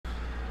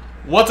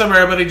What's up,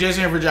 everybody?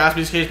 Jason here for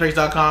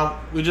JaspysCaseBreaks.com.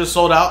 We just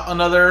sold out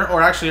another,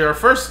 or actually our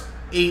first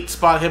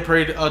 8-spot hit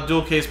parade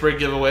dual case break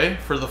giveaway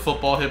for the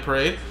football hit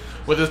parade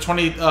with this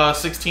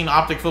 2016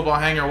 Optic football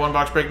hanger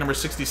 1-box break number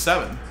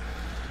 67.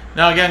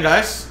 Now again,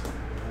 guys,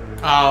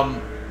 we're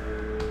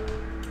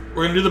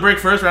gonna do the break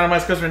first,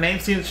 randomize customer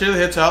names, team share the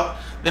hits out.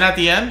 Then at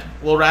the end,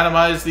 we'll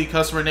randomize the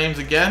customer names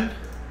again,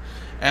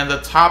 and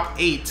the top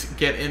 8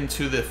 get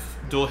into the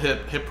dual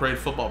hit parade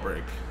football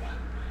break.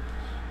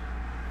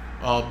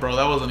 Oh, bro,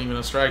 that wasn't even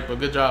a strike, but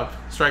good job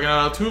striking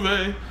out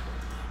Altuve.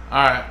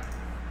 All right,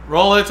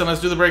 roll it, and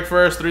let's do the break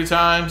first 3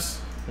 times.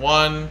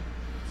 1,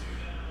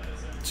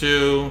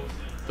 2,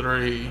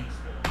 3.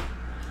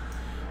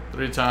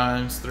 3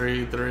 times,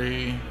 3,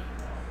 3.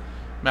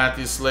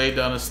 Matthew Slade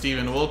down to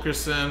Steven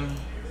Wilkerson.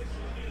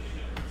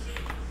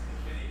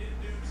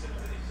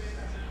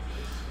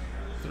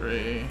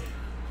 3.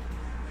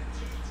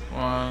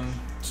 1,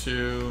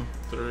 2,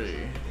 3.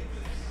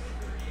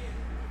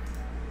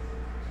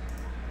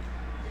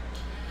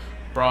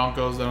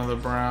 Broncos down to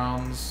the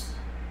Browns.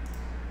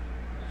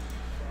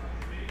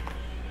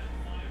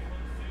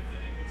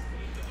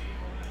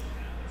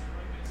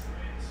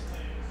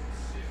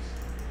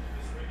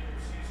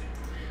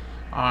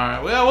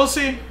 Alright, well, we'll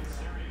see.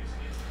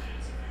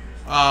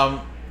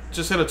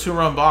 Just hit a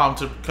 2-run bomb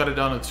to cut it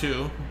down to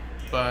 2,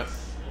 but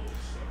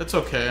it's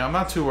okay. I'm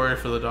not too worried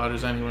for the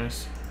Dodgers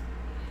anyways.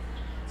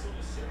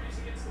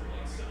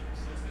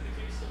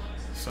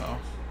 So,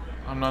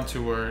 I'm not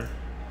too worried.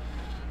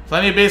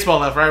 Plenty of baseball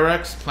left, right,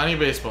 Rex? Plenty of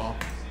baseball.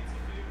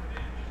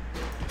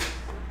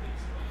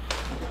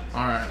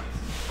 All right.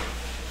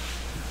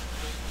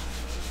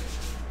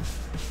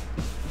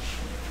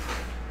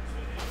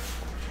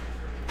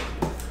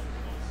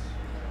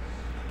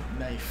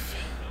 Knife.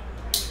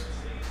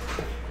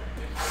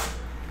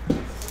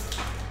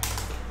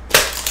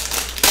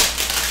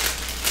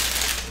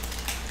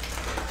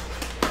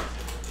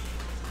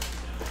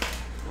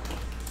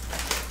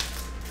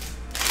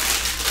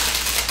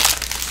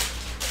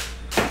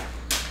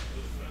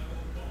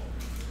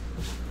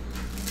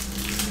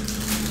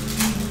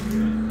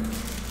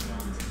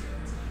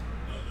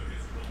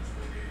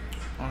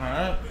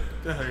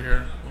 Get out of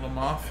here, little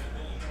moth.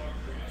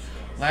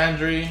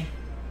 Landry.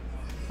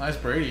 Nice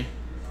Brady.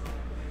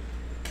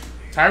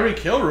 Tyreek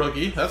Hill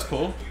rookie. That's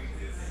cool.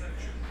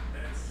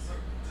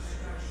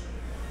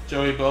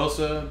 Joey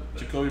Bosa.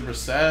 Jacoby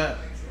Brissett.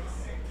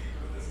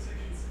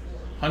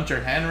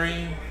 Hunter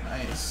Henry.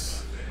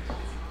 Nice.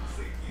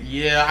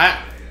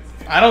 Yeah,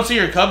 I don't see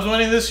your Cubs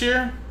winning this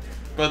year,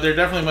 but they're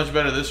definitely much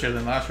better this year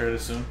than last year, I'd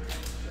assume.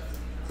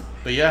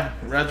 But yeah,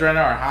 Reds right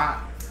now are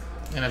hot.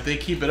 And if they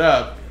keep it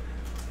up,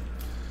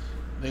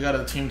 they got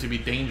a team to be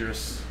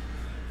dangerous.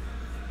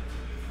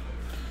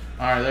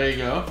 Alright, there you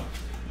go.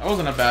 That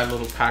wasn't a bad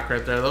little pack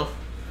right there, though.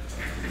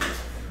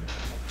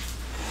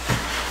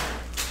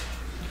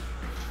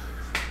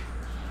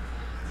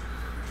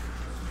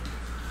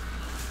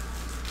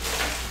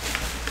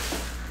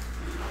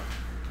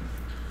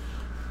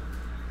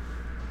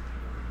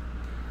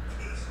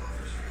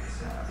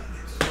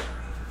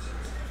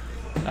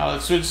 Now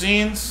let's switch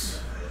scenes.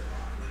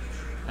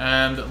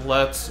 And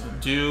let's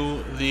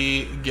do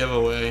the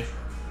giveaway.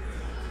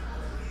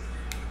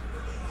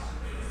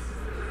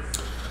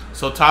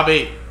 So top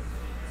 8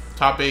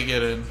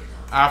 get in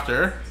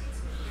after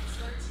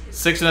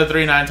 6 and a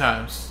 3 9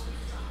 times.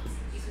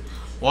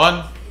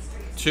 1,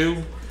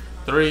 2,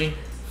 3,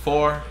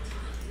 4,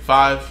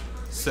 5,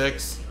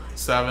 6,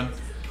 7,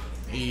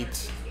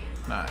 8,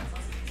 9.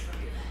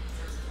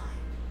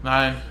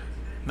 9,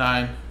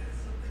 9.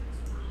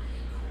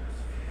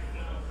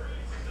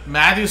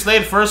 Matthew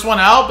Slade, first one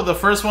out, but the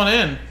first one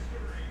in.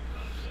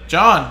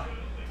 John,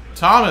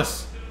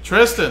 Thomas,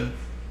 Tristan,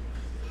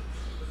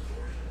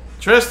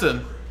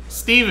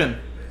 Steven,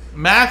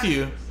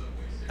 Matthew,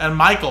 and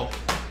Michael.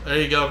 There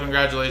you go.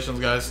 Congratulations,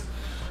 guys.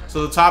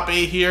 So the top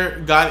 8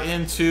 here got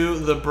into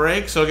the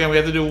break. So again, we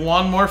have to do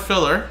 1 more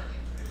filler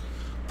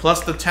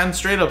plus the 10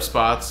 straight up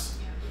spots.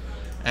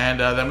 And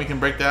then we can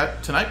break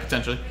that tonight,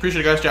 potentially.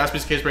 Appreciate it, guys.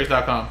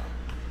 JaspysCaseBreaks.com.